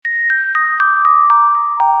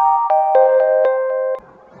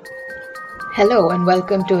Hello and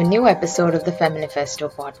welcome to a new episode of the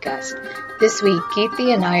Feminifesto podcast. This week,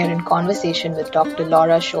 Kirthi and I are in conversation with Dr.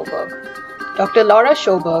 Laura Sjoberg. Dr. Laura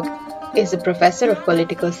Sjoberg is a professor of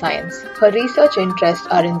political science. Her research interests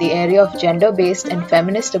are in the area of gender-based and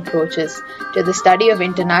feminist approaches to the study of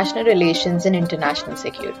international relations and international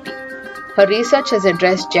security. Her research has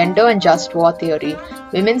addressed gender and just war theory,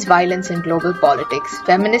 women's violence in global politics,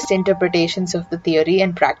 feminist interpretations of the theory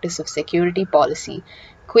and practice of security policy,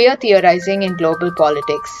 queer theorizing in global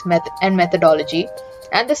politics and methodology,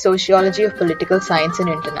 and the sociology of political science and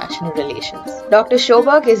international relations. Dr.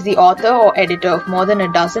 Sjoberg is the author or editor of more than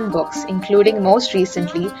a dozen books, including most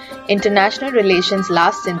recently International Relations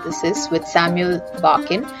Last Synthesis with Samuel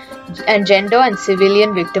Barkin and Gender and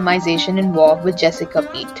Civilian Victimization in War with Jessica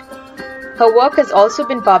Peet. Her work has also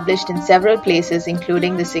been published in several places,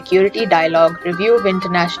 including the Security Dialogue, Review of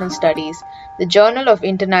International Studies, the Journal of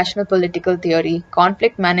International Political Theory,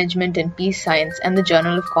 Conflict Management and Peace Science, and the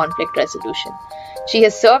Journal of Conflict Resolution. She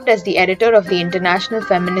has served as the editor of the International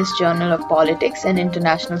Feminist Journal of Politics and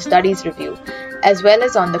International Studies Review, as well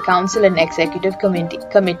as on the Council and Executive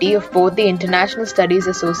Committee of both the International Studies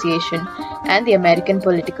Association and the American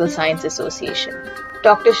Political Science Association.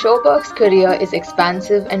 Dr. Sjoberg's career is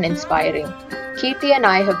expansive and inspiring. Kirthi and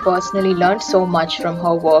I have personally learned so much from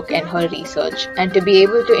her work and her research, and to be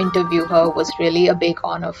able to interview her was really a big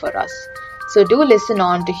honor for us. So do listen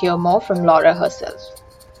on to hear more from Laura herself.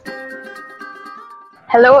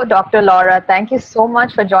 Hello, Dr. Laura. Thank you so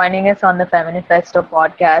much for joining us on the Feminifesto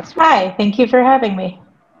podcast. Hi, thank you for having me.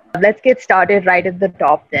 Let's get started right at the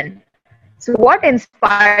top then. So what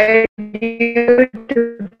inspired you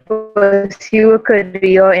to pursue a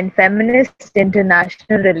career in feminist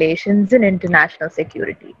international relations and international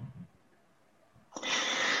security?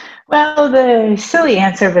 Well, the silly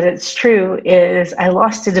answer, but it's true, is I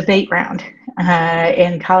lost a debate round.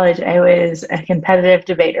 In college, I was a competitive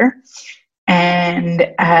debater, and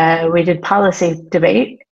we did policy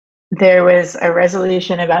debate. There was a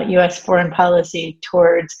resolution about U.S. foreign policy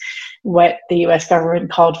towards what the U.S. government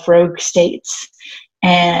called rogue states.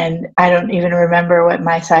 And I don't even remember what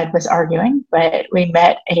my side was arguing, but we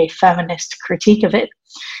met a feminist critique of it,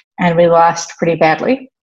 and we lost pretty badly.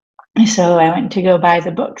 So I went to go buy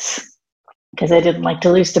the books because I didn't like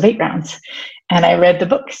to lose debate rounds. And I read the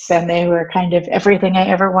books, and they were kind of everything I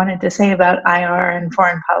ever wanted to say about IR and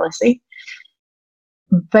foreign policy.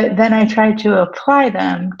 But then I tried to apply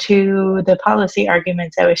them to the policy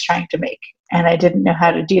arguments I was trying to make, and I didn't know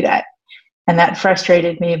how to do that. And that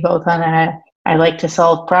frustrated me both on a I like to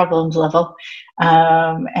solve problems level,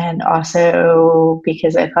 and also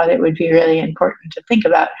because I thought it would be really important to think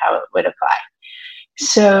about how it would apply.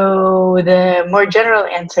 So the more general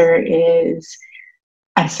answer is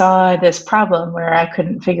I saw this problem where I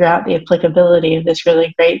couldn't figure out the applicability of this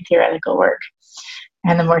really great theoretical work.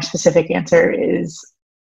 And the more specific answer is,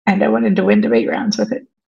 and I wanted to win debate rounds with it.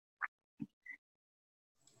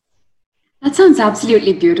 That sounds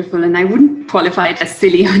absolutely beautiful, and I wouldn't qualify it as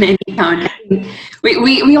silly on any count.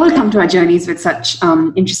 We all come to our journeys with such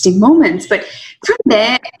interesting moments, but from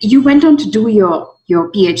there, you went on to do your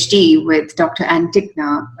PhD with Dr. Ann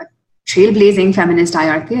Tickner, a trailblazing feminist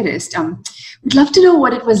IR theorist. We'd love to know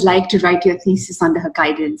what it was like to write your thesis under her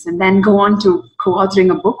guidance and then go on to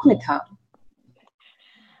co-authoring a book with her.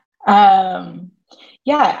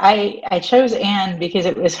 Yeah, I chose Anne because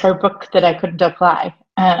it was her book that I couldn't apply.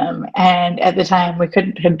 And at the time, we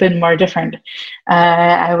couldn't have been more different.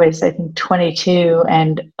 I was, I think, 22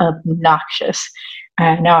 and obnoxious.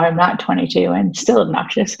 Now I'm not 22 and still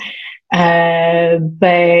obnoxious.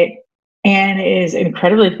 But Anne is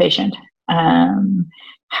incredibly patient.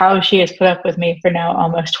 How she has put up with me for now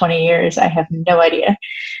almost 20 years, I have no idea.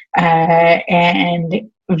 And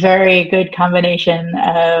very good combination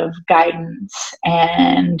of guidance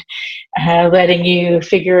and letting you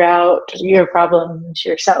figure out your problems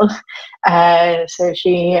yourself. So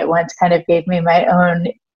she at once kind of gave me my own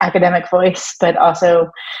academic voice, but also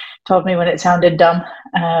told me when it sounded dumb,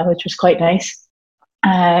 which was quite nice.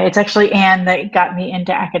 It's actually Anne that got me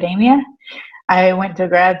into academia. I went to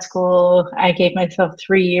grad school. I gave myself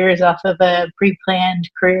 3 years off of a pre-planned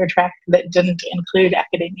career track that didn't include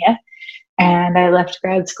academia. And I left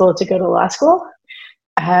grad school to go to law school.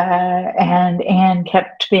 And Anne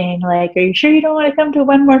kept being like, are you sure you don't want to come to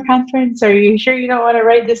one more conference? Are you sure you don't want to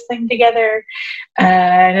write this thing together?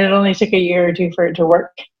 And it only took a year or two for it to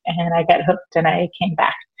work. And I got hooked and I came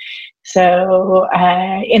back. So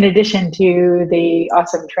in addition to the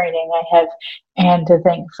awesome training, I have Anne to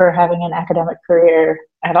thank for having an academic career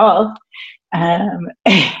at all.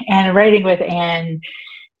 And writing with Anne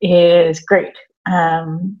is great.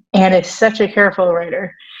 Anne is such a careful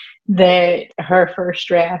writer that her first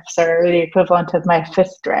drafts are the equivalent of my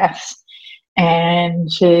fifth drafts.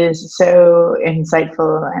 And she's so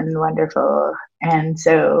insightful and wonderful. And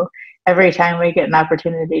so every time we get an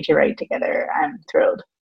opportunity to write together, I'm thrilled.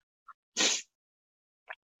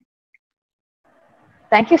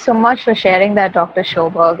 Thank you so much for sharing that, Dr.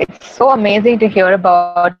 Sjoberg. It's so amazing to hear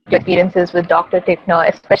about your experiences with Dr. Tickner,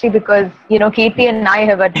 especially because, Kirthi and I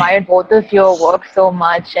have admired both of your work so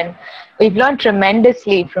much, and we've learned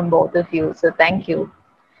tremendously from both of you. So thank you.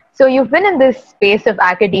 So you've been in this space of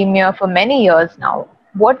academia for many years now.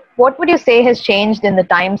 What would you say has changed in the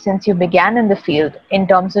time since you began in the field in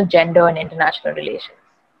terms of gender and international relations?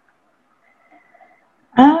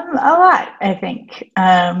 A lot, I think,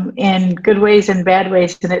 in good ways and bad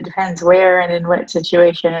ways, and it depends where and in what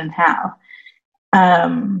situation and how.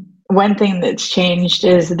 One thing that's changed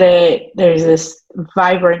is that there's this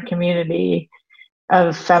vibrant community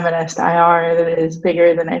of feminist IR that is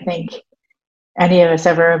bigger than I think any of us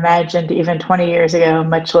ever imagined even 20 years ago,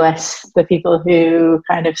 much less the people who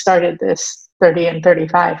kind of started this 30 and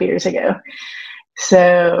 35 years ago.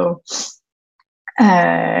 So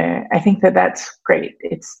I think that that's great.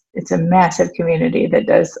 It's a massive community that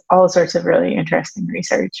does all sorts of really interesting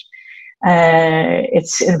research.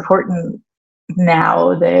 It's important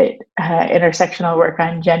now that intersectional work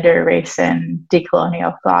on gender, race, and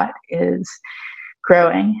decolonial thought is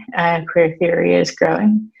growing. Queer theory is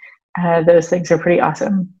growing. Those things are pretty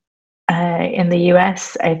awesome. In the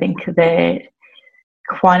US, I think that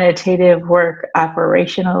quantitative work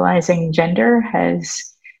operationalizing gender has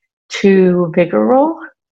too big a role.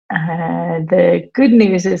 The good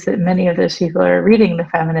news is that many of those people are reading the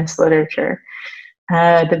feminist literature.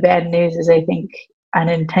 The bad news is I think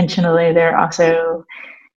unintentionally they're also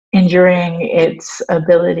injuring its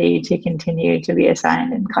ability to continue to be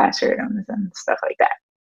assigned in classrooms and stuff like that.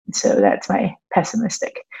 So that's my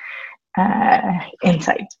pessimistic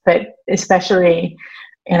insight. But especially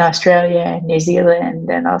in Australia, New Zealand,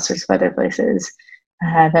 and all sorts of other places,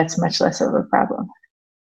 that's much less of a problem.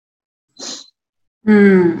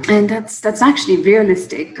 And that's actually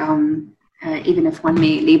realistic, even if one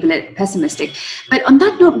may label it pessimistic. But on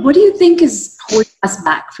that note, what do you think is holding us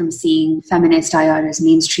back from seeing feminist IR as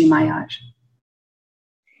mainstream IR?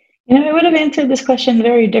 I would have answered this question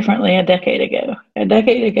very differently a decade ago. A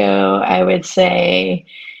decade ago, I would say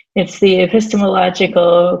it's the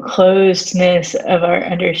epistemological closedness of our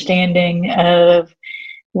understanding of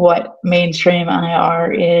what mainstream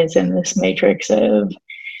IR is in this matrix of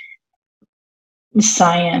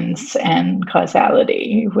science and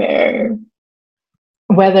causality, where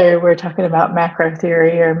whether we're talking about macro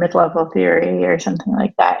theory or mid-level theory or something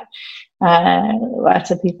like that,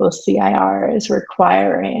 lots of people see IR as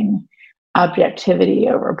requiring objectivity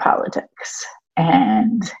over politics.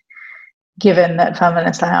 And given that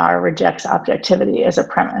feminist IR rejects objectivity as a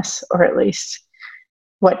premise, or at least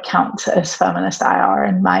what counts as feminist IR,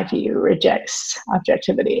 in my view, rejects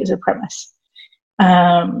objectivity as a premise,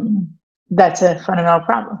 that's a fundamental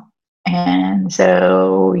problem. And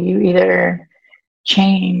so you either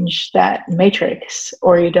change that matrix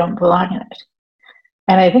or you don't belong in it.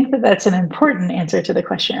 And I think that that's an important answer to the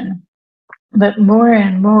question. But more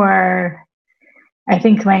and more, I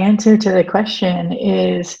think my answer to the question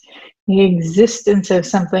is the existence of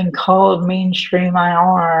something called mainstream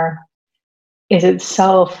IR is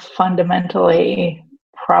itself fundamentally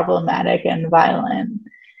problematic and violent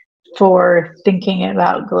for thinking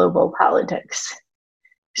about global politics.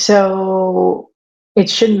 So it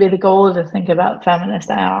shouldn't be the goal to think about feminist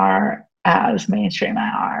IR as mainstream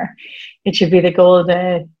IR. It should be the goal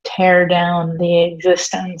to tear down the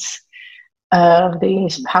existence of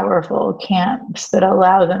these powerful camps that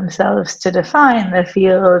allow themselves to define the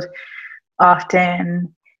field,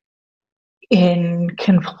 often in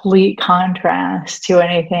complete contrast to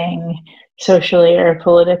anything socially or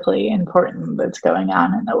politically important that's going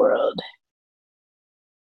on in the world.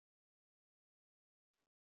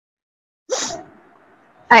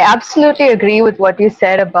 I absolutely agree with what you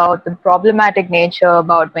said about the problematic nature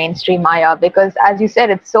about mainstream IR, because as you said,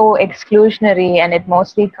 it's so exclusionary and it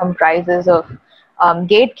mostly comprises of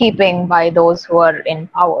gatekeeping by those who are in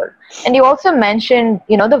power. And you also mentioned,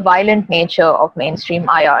 the violent nature of mainstream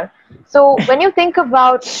IR. So when you think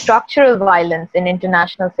about structural violence in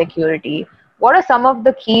international security, what are some of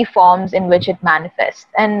the key forms in which it manifests?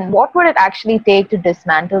 And what would it actually take to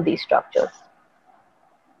dismantle these structures?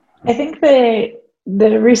 I think the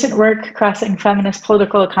recent work crossing feminist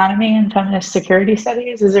political economy and feminist security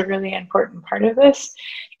studies is a really important part of this,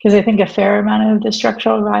 because I think a fair amount of the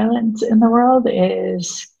structural violence in the world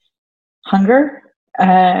is hunger,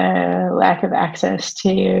 lack of access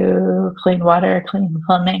to clean water, clean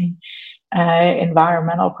plumbing,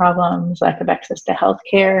 environmental problems, lack of access to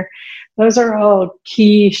healthcare. Those are all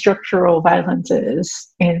key structural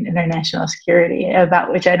violences in international security,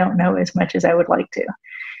 about which I don't know as much as I would like to.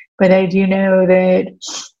 But I do know that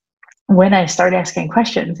when I start asking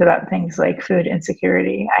questions about things like food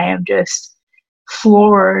insecurity, I am just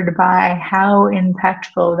floored by how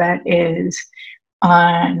impactful that is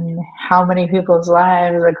on how many people's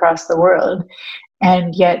lives across the world.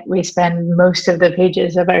 And yet we spend most of the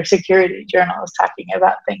pages of our security journals talking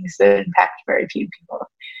about things that impact very few people.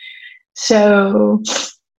 So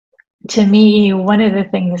to me, one of the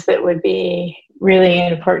things that would be really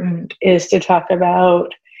important is to talk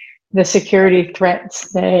about the security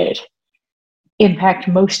threats that impact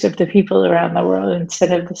most of the people around the world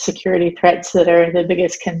instead of the security threats that are the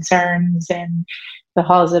biggest concerns in the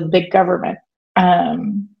halls of big government.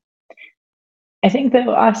 I think that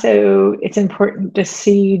also it's important to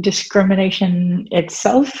see discrimination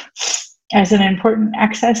itself as an important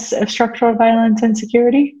axis of structural violence and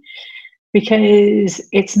security, because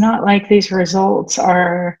it's not like these results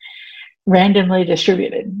are randomly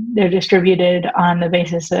distributed. They're distributed on the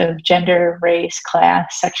basis of gender, race,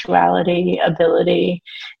 class, sexuality, ability,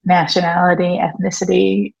 nationality,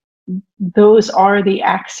 ethnicity. Those are the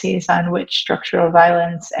axes on which structural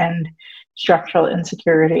violence and structural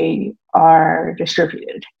insecurity are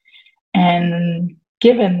distributed. And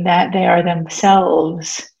given that they are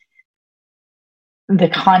themselves the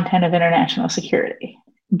content of international security.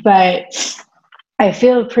 But I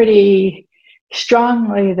feel pretty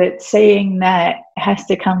strongly that saying that has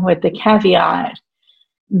to come with the caveat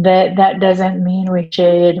that that doesn't mean we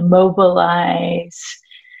should mobilize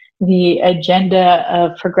the agenda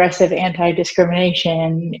of progressive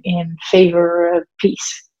anti-discrimination in favor of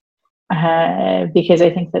peace. Because I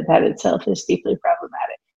think that that itself is deeply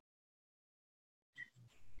problematic.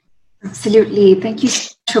 Absolutely. Thank you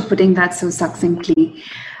so much for putting that so succinctly.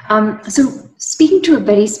 So speaking to a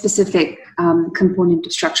very specific component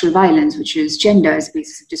of structural violence, which is gender as a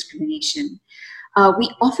basis of discrimination,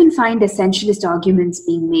 we often find essentialist arguments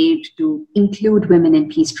being made to include women in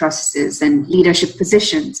peace processes and leadership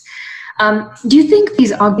positions. Do you think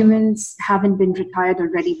these arguments haven't been retired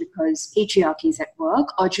already because patriarchy is at work,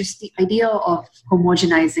 or just the idea of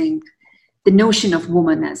homogenizing the notion of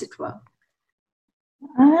woman, as it were?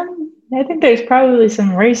 I think there's probably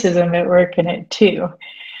some racism at work in it too.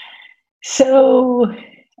 So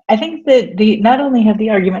I think that not only have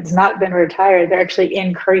the arguments not been retired, they're actually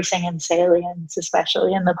increasing in salience,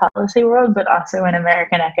 especially in the policy world, but also in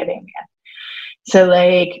American academia. So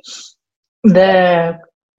like the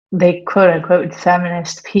quote-unquote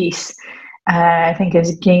feminist piece, I think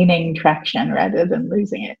is gaining traction rather than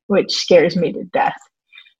losing it, which scares me to death.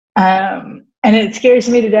 And it scares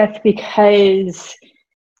me to death because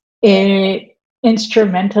it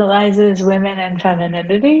instrumentalizes women and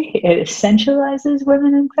femininity. It essentializes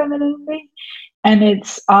women and femininity. And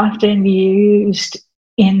it's often used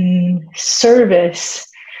in service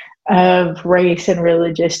of race and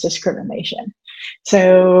religious discrimination.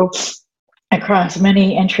 So across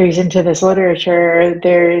many entries into this literature,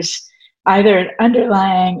 there's either an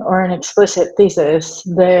underlying or an explicit thesis.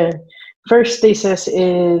 The first thesis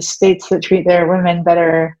is states that treat their women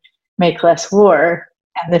better make less war.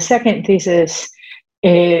 And the second thesis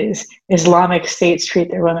is Islamic states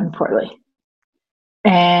treat their women poorly.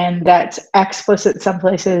 And that's explicit some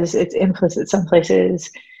places, it's implicit some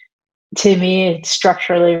places. To me, it's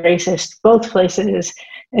structurally racist both places,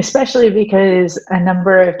 especially because a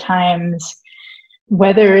number of times,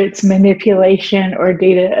 whether it's manipulation or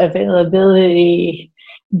data availability,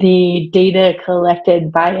 the data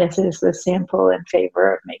collected biases the sample in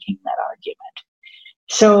favor of making that argument.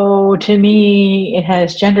 So to me, it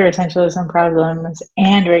has gender essentialism problems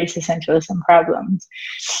and race essentialism problems.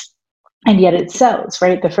 And yet it sells,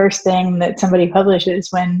 right? The first thing that somebody publishes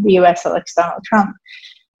when the US elects Donald Trump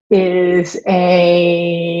is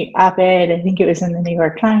a op-ed, I think it was in the New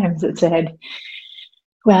York Times, that said,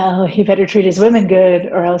 well, he better treat his women good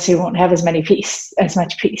or else he won't have as much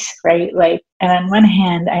peace, right? Like, and on one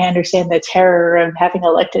hand, I understand the terror of having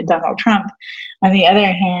elected Donald Trump. On the other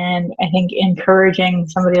hand, I think encouraging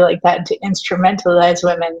somebody like that to instrumentalize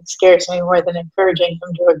women scares me more than encouraging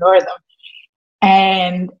them to ignore them.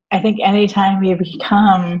 And I think anytime you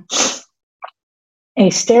become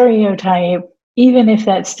a stereotype, even if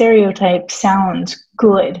that stereotype sounds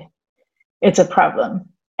good, it's a problem.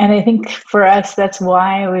 And I think for us, that's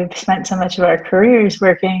why we've spent so much of our careers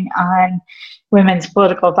working on women's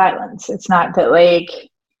political violence. It's not that like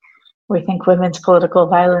we think women's political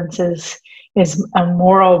violence is is a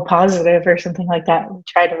moral positive or something like that. We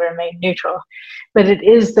try to remain neutral. But it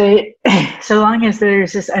is so long as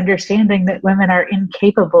there's this understanding that women are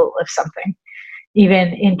incapable of something,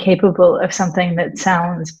 even incapable of something that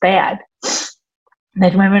sounds bad,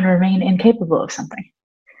 that women remain incapable of something.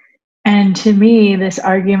 And to me, this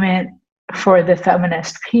argument for the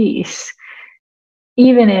feminist peace,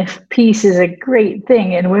 even if peace is a great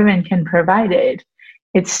thing and women can provide it,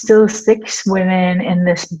 it still sticks women in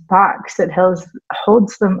this box that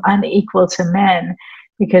holds them unequal to men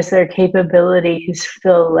because their capabilities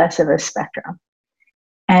fill less of a spectrum.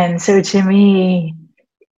 And so to me,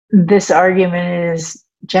 this argument is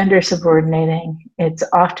gender subordinating. It's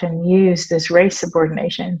often used as race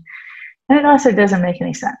subordination. And it also doesn't make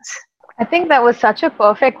any sense. I think that was such a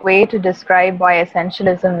perfect way to describe why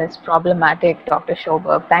essentialism is problematic, Dr.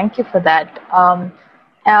 Sjoberg. Thank you for that.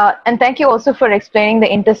 And thank you also for explaining the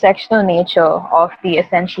intersectional nature of the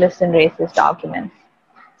essentialist and racist arguments.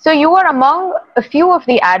 So you were among a few of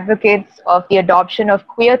the advocates of the adoption of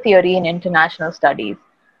queer theory in international studies.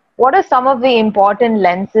 What are some of the important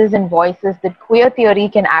lenses and voices that queer theory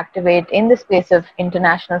can activate in the space of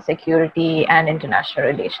international security and international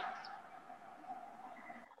relations?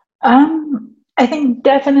 I think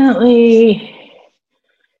definitely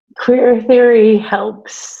queer theory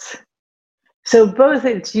helps. So both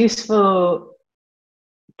it's useful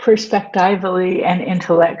perspectively and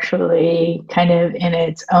intellectually, kind of in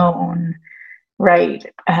its own right.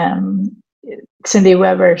 Cindy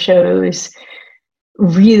Weber shows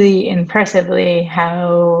really impressively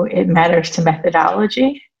how it matters to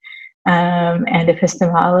methodology and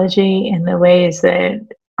epistemology in the ways that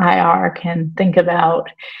IR can think about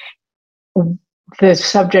the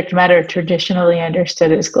subject matter traditionally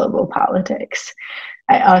understood as global politics.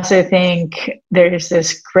 I also think there's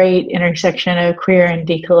this great intersection of queer and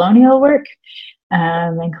decolonial work,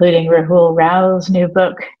 including Rahul Rao's new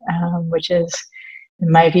book, which is,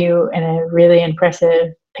 in my view, a really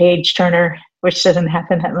impressive page turner, which doesn't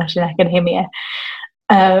happen that much in academia.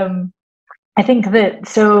 I think that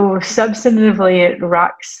so substantively it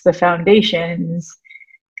rocks the foundations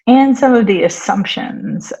and some of the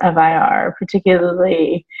assumptions of IR,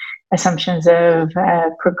 particularly assumptions of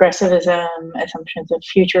progressivism, assumptions of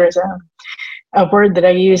futurism, a word that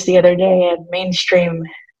I used the other day at mainstream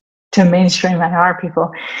IR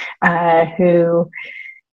people who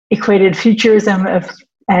equated futurism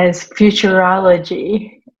as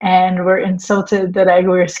futurology and were insulted that I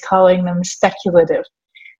was calling them speculative.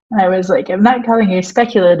 And I was like, I'm not calling you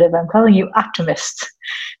speculative, I'm calling you optimist.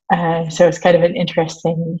 So it's kind of an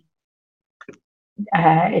interesting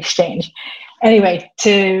exchange. Anyway,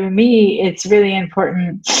 to me, it's really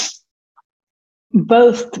important,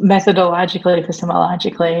 both methodologically,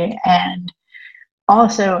 epistemologically, and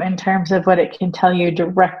also in terms of what it can tell you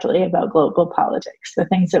directly about global politics, the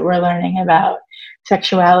things that we're learning about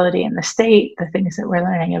sexuality in the state, the things that we're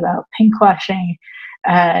learning about pinkwashing,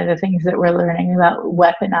 the things that we're learning about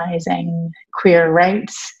weaponizing queer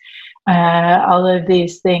rights. All of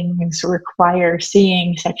these things require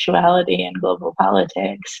seeing sexuality in global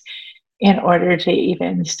politics in order to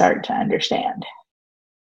even start to understand.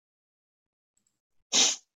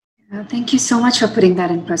 Thank you so much for putting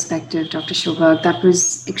that in perspective, Dr. Sjoberg. That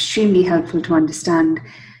was extremely helpful to understand.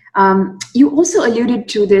 You also alluded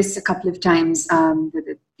to this a couple of times,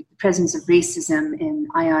 the presence of racism in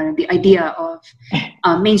IR and the idea of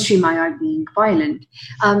mainstream IR being violent.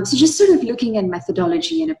 So just sort of looking at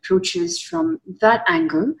methodology and approaches from that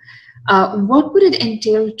angle, what would it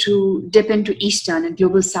entail to dip into Eastern and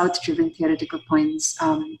Global South-driven theoretical points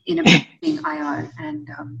in approaching IR and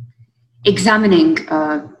examining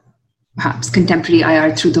perhaps contemporary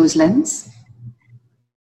IR through those lenses?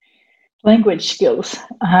 Language skills,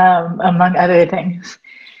 among other things.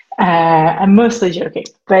 I'm mostly joking,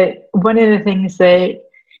 but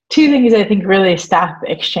two things I think really stop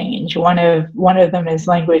exchange. One of them is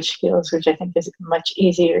language skills, which I think is much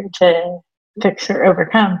easier to fix or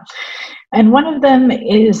overcome. And one of them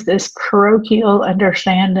is this parochial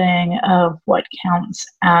understanding of what counts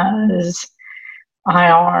as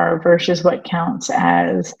IR versus what counts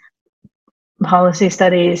as policy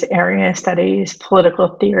studies, area studies, political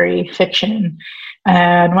theory, fiction.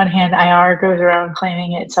 On one hand, IR goes around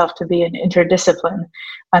claiming itself to be an interdiscipline.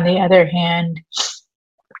 On the other hand,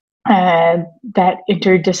 that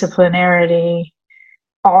interdisciplinarity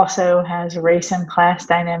also has race and class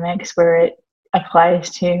dynamics where it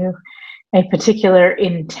applies to a particular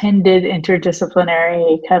intended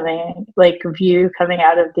interdisciplinary view coming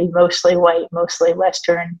out of the mostly white, mostly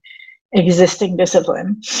Western existing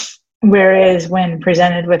discipline. Whereas when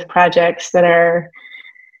presented with projects that are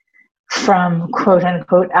from quote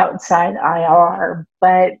unquote outside IR,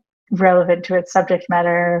 but relevant to its subject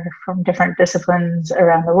matter from different disciplines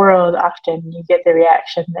around the world, often you get the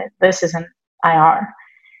reaction that this isn't IR.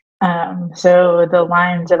 So the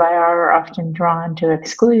lines of IR are often drawn to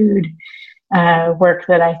exclude work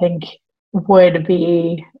that I think would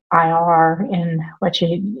be IR in what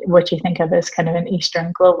you think of as kind of an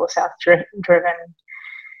Eastern Global South driven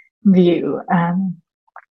view.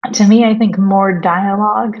 To me, I think more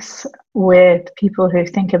dialogues with people who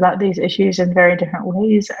think about these issues in very different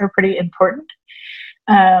ways are pretty important.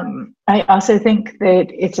 I also think that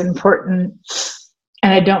it's important,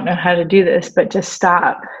 and I don't know how to do this, but to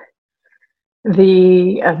stop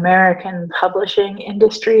the American publishing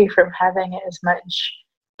industry from having as much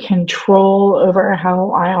control over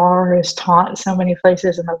how IR is taught so many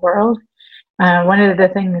places in the world. One of the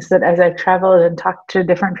things that as I've traveled and talked to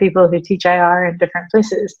different people who teach IR in different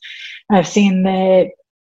places, I've seen that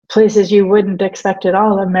places you wouldn't expect at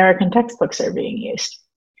all, American textbooks are being used.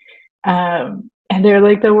 And they're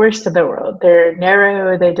like the worst of the world. They're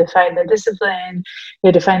narrow, they define the discipline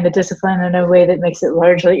in a way that makes it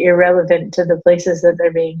largely irrelevant to the places that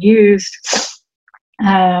they're being used.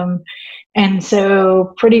 And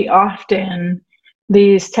so pretty often,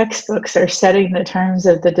 these textbooks are setting the terms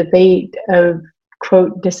of the debate of,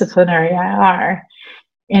 quote, disciplinary IR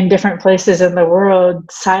in different places in the world,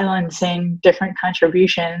 silencing different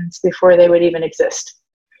contributions before they would even exist,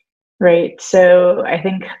 right? So I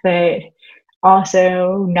think that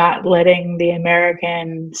also not letting the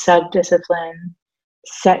American subdiscipline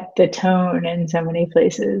set the tone in so many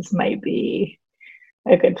places might be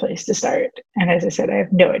a good place to start. And as I said, I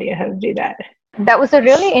have no idea how to do that. That was a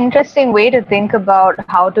really interesting way to think about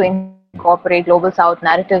how to incorporate Global South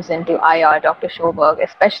narratives into IR, Dr. Sjoberg,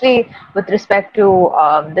 especially with respect to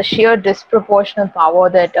the sheer disproportional power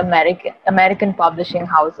that American publishing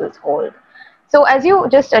houses hold. So as you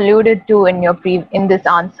just alluded to in this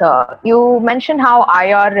answer, you mentioned how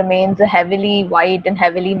IR remains a heavily white and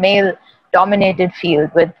heavily male-dominated field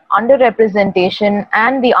with underrepresentation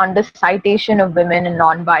and the undercitation of women and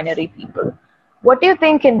non-binary people. What do you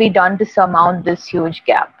think can be done to surmount this huge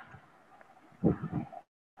gap?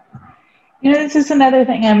 This is another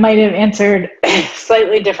thing I might have answered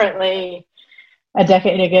slightly differently a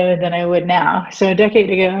decade ago than I would now. So a decade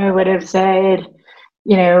ago, I would have said,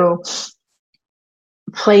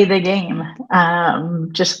 play the game.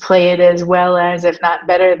 Just play it as well as, if not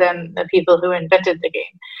better than, the people who invented the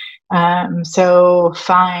game. So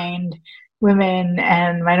find women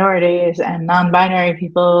and minorities and non-binary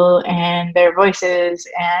people and their voices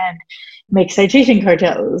and make citation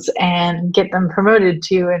cartels and get them promoted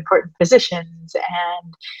to important positions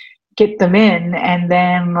and get them in, and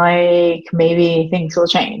then maybe things will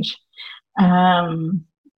change.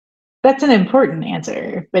 That's an important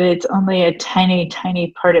answer, but it's only a tiny,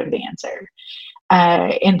 tiny part of the answer.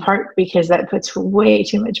 In part because that puts way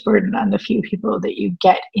too much burden on the few people that you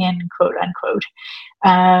get in, quote unquote.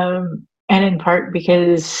 And in part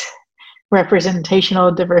because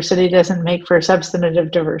representational diversity doesn't make for substantive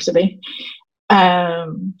diversity.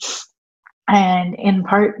 And in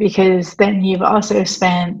part because then you've also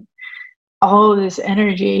spent all this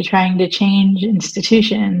energy trying to change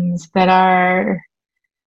institutions that are,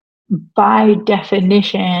 by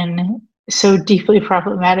definition, so deeply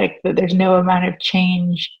problematic that there's no amount of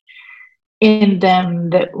change in them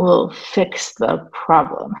that will fix the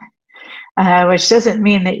problem. Which doesn't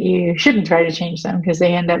mean that you shouldn't try to change them, because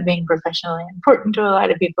they end up being professionally important to a lot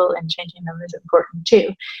of people, and changing them is important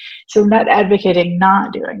too. So I'm not advocating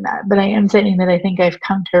not doing that, but I am saying that I think I've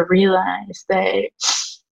come to realize that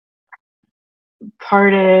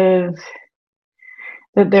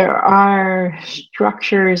that there are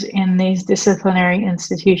structures in these disciplinary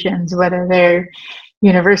institutions, whether they're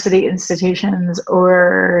university institutions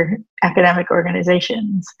or academic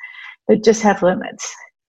organizations, that just have limits.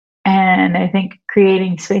 And I think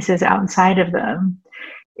creating spaces outside of them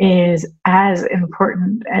is as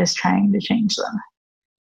important as trying to change them.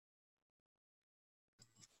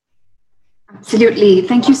 Absolutely.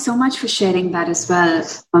 Thank you so much for sharing that as well.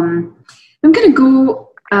 I'm going to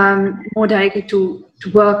go more directly to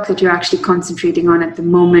work that you're actually concentrating on at the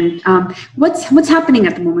moment. What's happening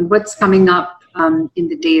at the moment? What's coming up in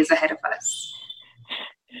the days ahead of us?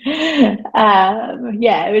 I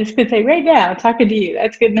was going to say right now, talking to you,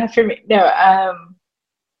 that's good enough for me. No,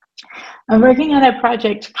 I'm working on a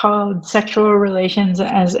project called Sexual Relations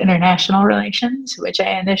as International Relations, which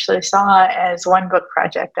I initially saw as one book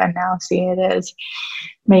project. I now see it as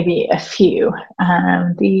maybe a few.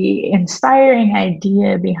 The inspiring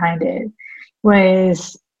idea behind it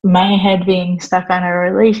was my head being stuck on a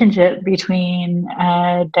relationship between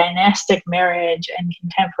dynastic marriage and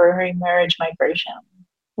contemporary marriage migration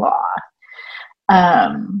law.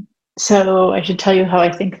 So I should tell you how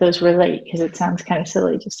I think those relate, because it sounds kind of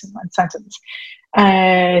silly just in one sentence.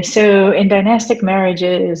 So in dynastic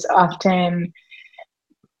marriages, often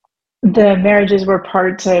the marriages were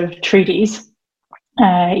parts of treaties,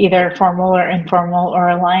 either formal or informal, or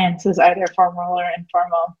alliances, either formal or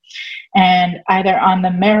informal. And either on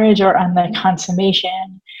the marriage or on the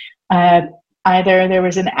consummation, either there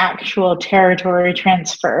was an actual territory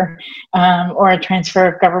transfer, or a transfer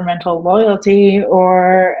of governmental loyalty,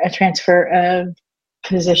 or a transfer of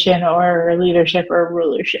position or leadership or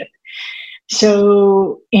rulership.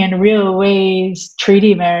 So in real ways,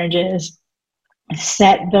 treaty marriages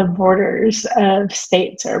set the borders of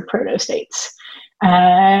states or proto-states.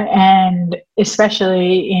 And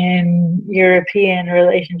especially in European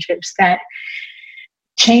relationships, that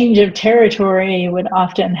change of territory would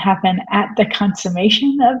often happen at the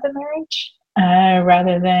consummation of the marriage,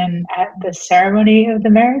 rather than at the ceremony of the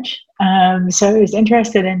marriage. So I was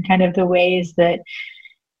interested in kind of the ways that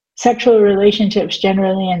sexual relationships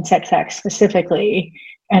generally, and sex acts specifically,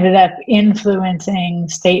 ended up influencing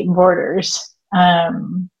state borders,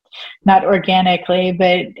 not organically,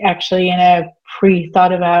 but actually in a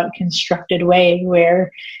pre-thought about, constructed way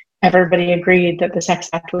where everybody agreed that the sex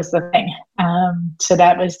act was the thing. So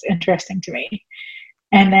that was interesting to me.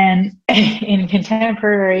 And then in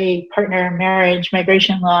contemporary partner marriage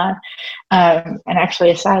migration law, and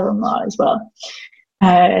actually asylum law as well,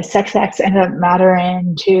 sex acts end up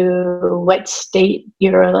mattering to what state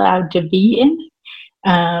you're allowed to be in.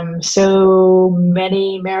 So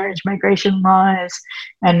many marriage migration laws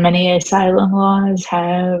and many asylum laws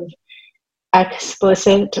have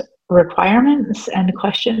explicit requirements and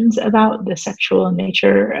questions about the sexual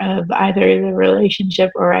nature of either the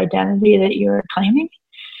relationship or identity that you are claiming.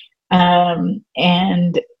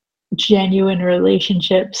 And genuine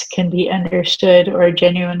relationships can be understood, or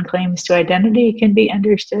genuine claims to identity can be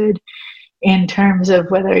understood, in terms of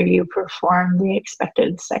whether you perform the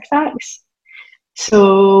expected sex acts.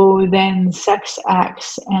 So then sex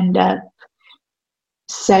acts end up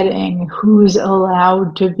setting who's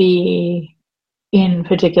allowed to be in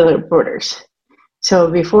particular borders.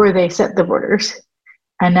 So before they set the borders,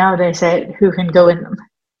 and now they set who can go in them.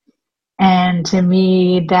 And to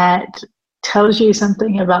me, that tells you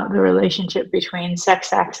something about the relationship between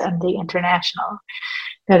sex acts and the international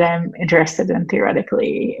that I'm interested in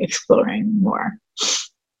theoretically exploring more.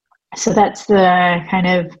 So that's the kind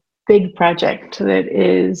of big project that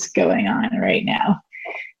is going on right now.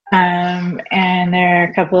 And there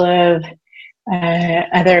are a couple of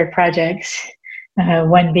other projects,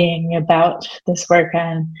 one being about this work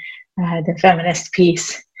on the feminist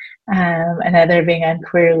piece, another being on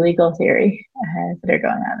queer legal theory, that are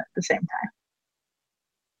going on at the same time.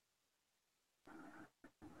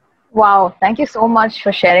 Wow, thank you so much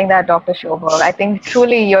for sharing that, Dr. Sjoberg. I think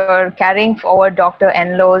truly you're carrying forward Dr.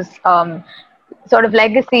 Enlow's sort of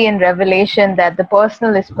legacy and revelation that the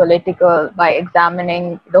personal is political by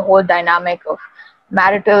examining the whole dynamic of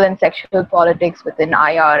marital and sexual politics within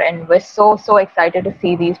IR. And we're so excited to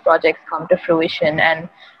see these projects come to fruition. And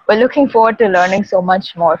we're looking forward to learning so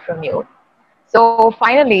much more from you. So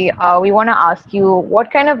finally, we want to ask you, what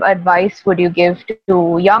kind of advice would you give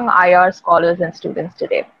to young IR scholars and students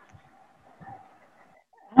today?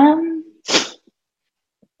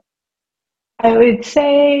 I would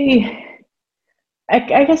say,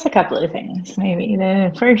 I guess a couple of things, maybe.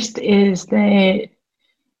 The first is that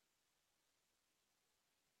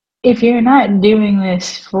if you're not doing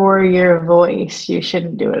this for your voice, you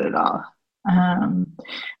shouldn't do it at all.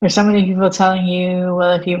 There's so many people telling you,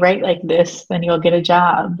 well, if you write like this, then you'll get a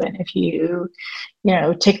job. And if you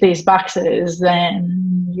tick these boxes,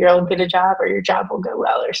 then you'll get a job, or your job will go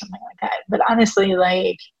well, or something like that. But honestly,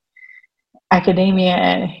 like,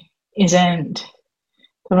 academia isn't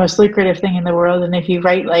the most lucrative thing in the world. And if you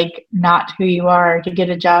write like not who you are to get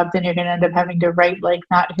a job, then you're going to end up having to write like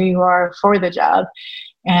not who you are for the job.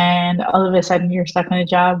 And all of a sudden you're stuck in a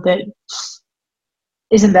job that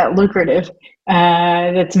isn't that lucrative,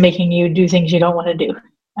 that's making you do things you don't want to do.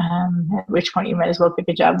 At which point you might as well pick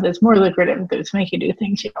a job that's more lucrative, that's making you do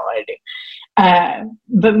things you don't want to do.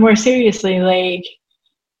 But more seriously, like,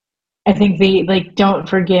 I think don't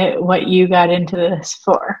forget what you got into this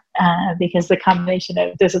for, because the combination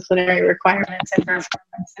of disciplinary requirements and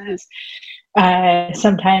performances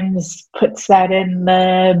sometimes puts that in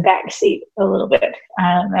the backseat a little bit,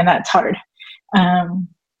 and that's hard. And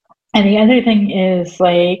the other thing is,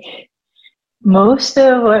 like, most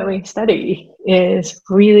of what we study is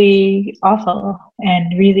really awful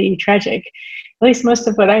and really tragic. At least most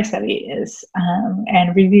of what I study is,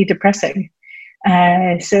 and really depressing.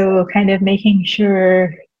 So kind of making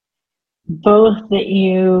sure both that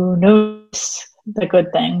you notice the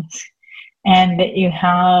good things and that you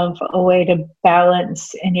have a way to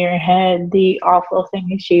balance in your head the awful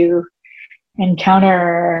things you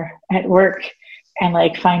encounter at work, and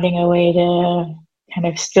like finding a way to kind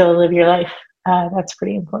of still live your life. That's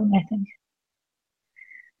pretty important, I think.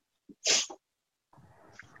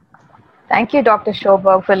 Thank you, Dr.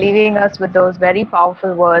 Sjoberg, for leaving us with those very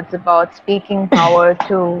powerful words about speaking power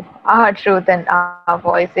to our truth and our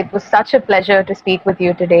voice. It was such a pleasure to speak with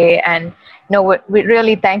you today. And we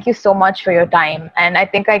really thank you so much for your time. And I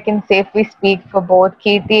think I can safely speak for both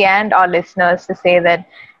Kirthi and our listeners to say that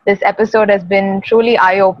this episode has been truly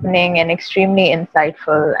eye-opening and extremely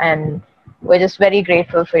insightful. And we're just very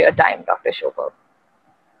grateful for your time, Dr. Sjoberg.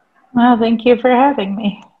 Well, thank you for having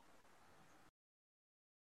me.